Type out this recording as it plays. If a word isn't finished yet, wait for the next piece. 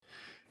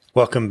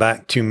Welcome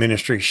back to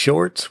Ministry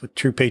Shorts with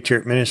True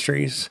Patriot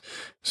Ministries.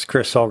 It's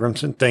Chris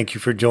Holgrimson. Thank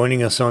you for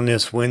joining us on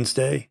this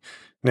Wednesday.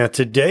 Now,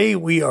 today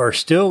we are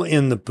still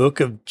in the book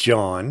of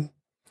John,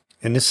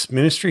 and this is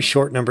Ministry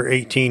Short number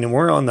 18, and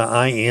we're on the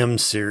I Am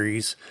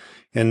series,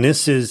 and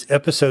this is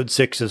episode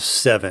 6 of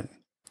 7.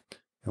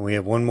 And we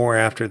have one more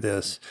after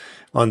this.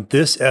 On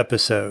this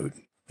episode,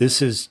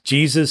 this is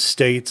Jesus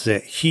states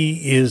that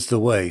he is the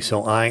way,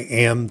 so I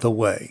am the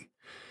way.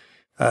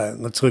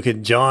 Let's look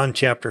at John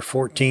chapter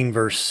 14,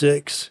 verse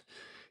 6.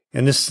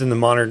 And this is in the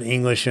modern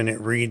English, and it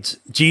reads,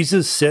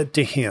 Jesus said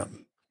to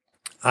him,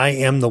 I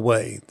am the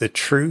way, the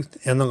truth,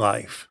 and the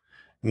life.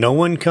 No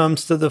one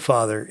comes to the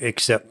Father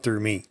except through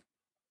me.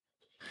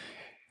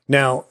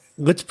 Now,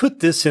 let's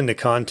put this into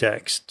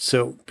context.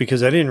 So,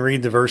 because I didn't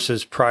read the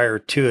verses prior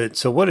to it.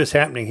 So what is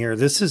happening here?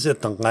 This is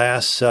at the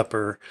Last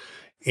Supper,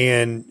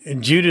 and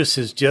Judas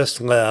has just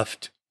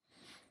left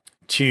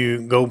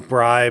to go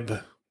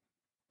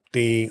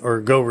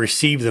go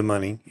receive the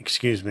money,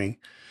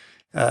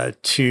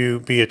 to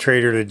be a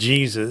traitor to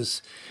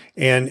Jesus.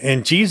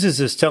 And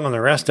Jesus is telling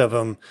the rest of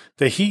them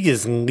that he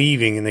is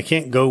leaving and they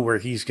can't go where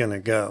he's going to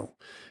go,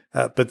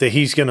 but that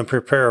he's going to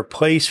prepare a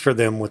place for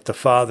them with the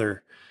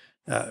Father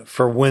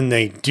for when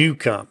they do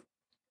come.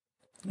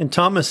 And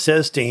Thomas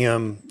says to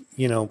him,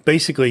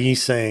 basically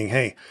he's saying,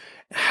 hey,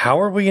 how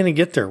are we going to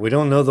get there? We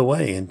don't know the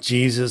way. And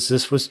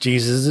this was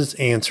Jesus's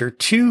answer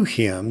to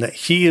him, that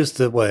he is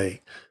the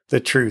way, the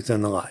truth,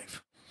 and the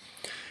life.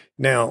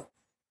 Now,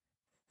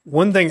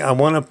 one thing I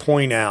want to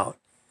point out,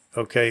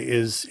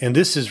 is, and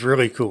this is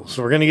really cool.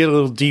 So we're going to get a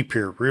little deep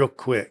here real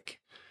quick.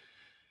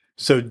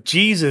 So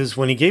Jesus,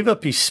 when he gave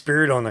up his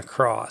spirit on the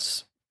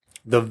cross,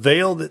 the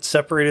veil that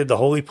separated the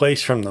holy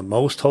place from the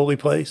most holy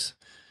place,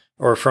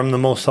 or from the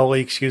most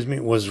holy,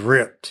 was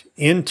ripped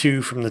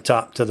into from the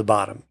top to the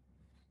bottom.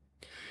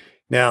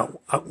 Now,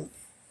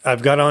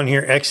 I've got on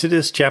here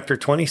Exodus chapter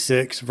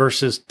 26,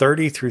 verses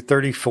 30 through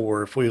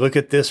 34. If we look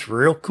at this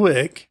real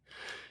quick,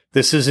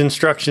 this is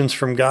instructions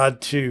from God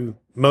to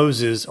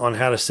Moses on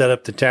how to set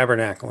up the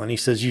tabernacle. And he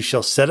says, you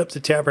shall set up the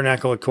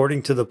tabernacle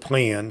according to the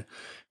plan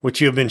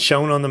which you have been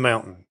shown on the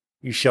mountain.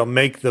 You shall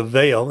make the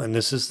veil, and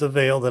this is the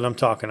veil that I'm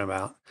talking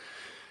about.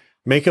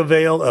 Make a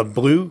veil of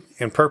blue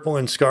and purple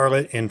and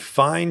scarlet and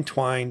fine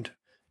twined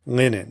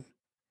linen.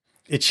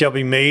 It shall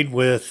be made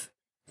with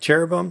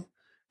cherubim,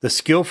 the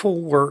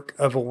skillful work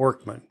of a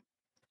workman.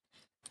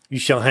 You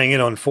shall hang it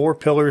on 4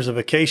 pillars of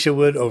acacia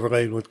wood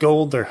overlaid with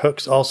gold. Their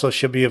hooks also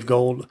shall be of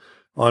gold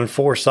on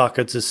 4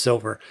 sockets of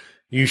silver.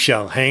 You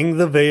shall hang up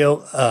the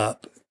veil,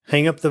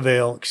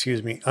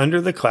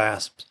 under the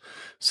clasps,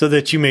 so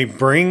that you may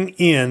bring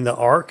in the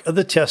ark of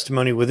the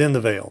testimony within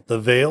the veil. The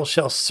veil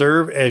shall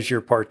serve as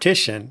your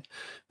partition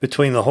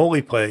between the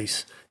holy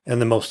place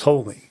and the most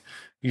holy.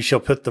 You shall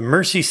put the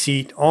mercy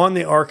seat on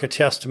the ark of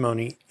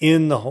testimony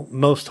in the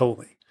most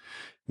holy.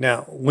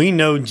 Now, we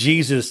know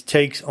Jesus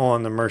takes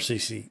on the mercy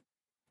seat.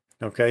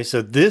 Okay,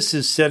 so this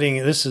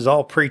is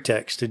all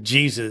pretext to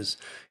Jesus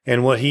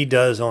and what he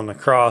does on the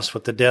cross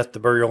with the death, the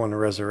burial, and the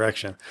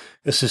resurrection.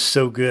 This is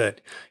so good.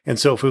 And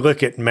so if we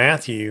look at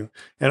Matthew,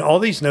 and all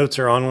these notes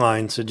are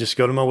online, so just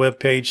go to my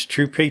webpage,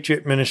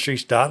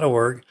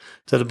 truepatriotministries.org,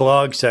 to the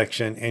blog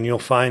section, and you'll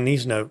find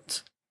these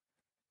notes.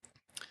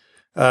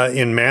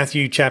 In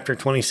Matthew chapter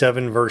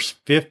 27, verse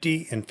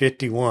 50 and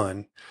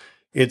 51,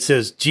 it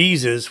says,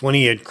 Jesus, when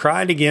he had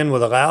cried again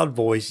with a loud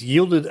voice,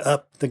 yielded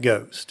up the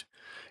ghost.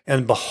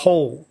 And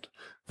behold,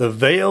 the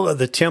veil of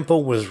the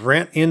temple was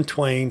rent in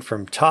twain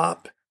from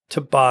top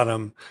to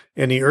bottom,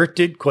 and the earth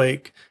did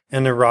quake,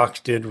 and the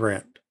rocks did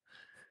rent.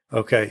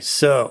 Okay,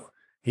 so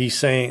he's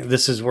saying,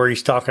 this is where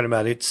he's talking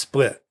about it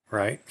split,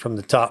 right? From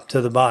the top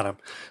to the bottom.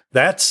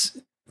 That's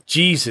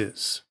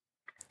Jesus.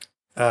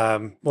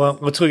 Let's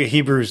look at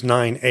Hebrews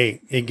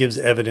 9:8. It gives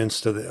evidence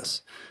to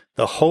this.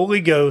 The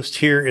Holy Ghost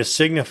here is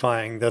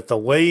signifying that the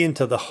way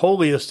into the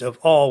holiest of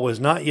all was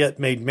not yet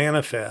made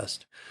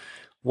manifest,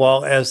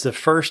 while as the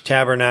first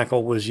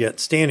tabernacle was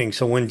yet standing.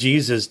 So when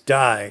Jesus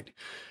died,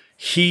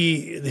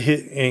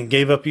 and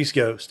gave up his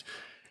ghost,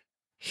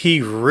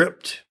 he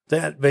ripped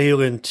that veil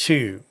in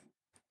two,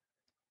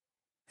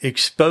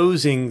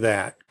 exposing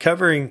that,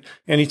 covering,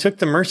 and he took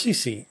the mercy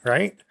seat,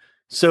 right?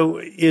 So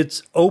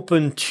it's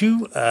open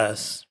to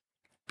us.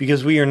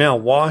 Because we are now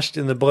washed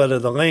in the blood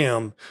of the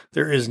Lamb,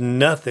 there is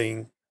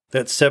nothing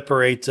that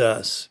separates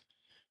us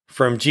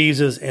from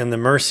Jesus and the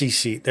mercy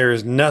seat. There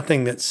is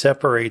nothing that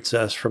separates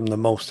us from the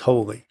most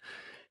holy.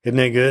 Isn't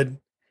that good?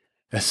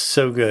 That's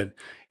so good.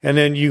 And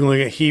then you can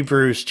look at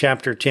Hebrews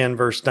chapter 10,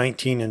 verse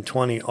 19 and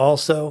 20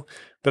 also.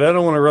 But I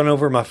don't want to run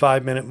over my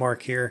 5-minute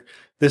mark here.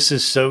 This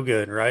is so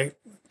good, right?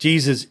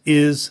 Jesus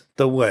is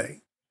the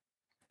way.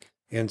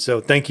 And so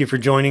thank you for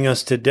joining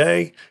us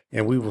today,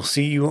 and we will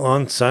see you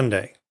on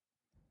Sunday.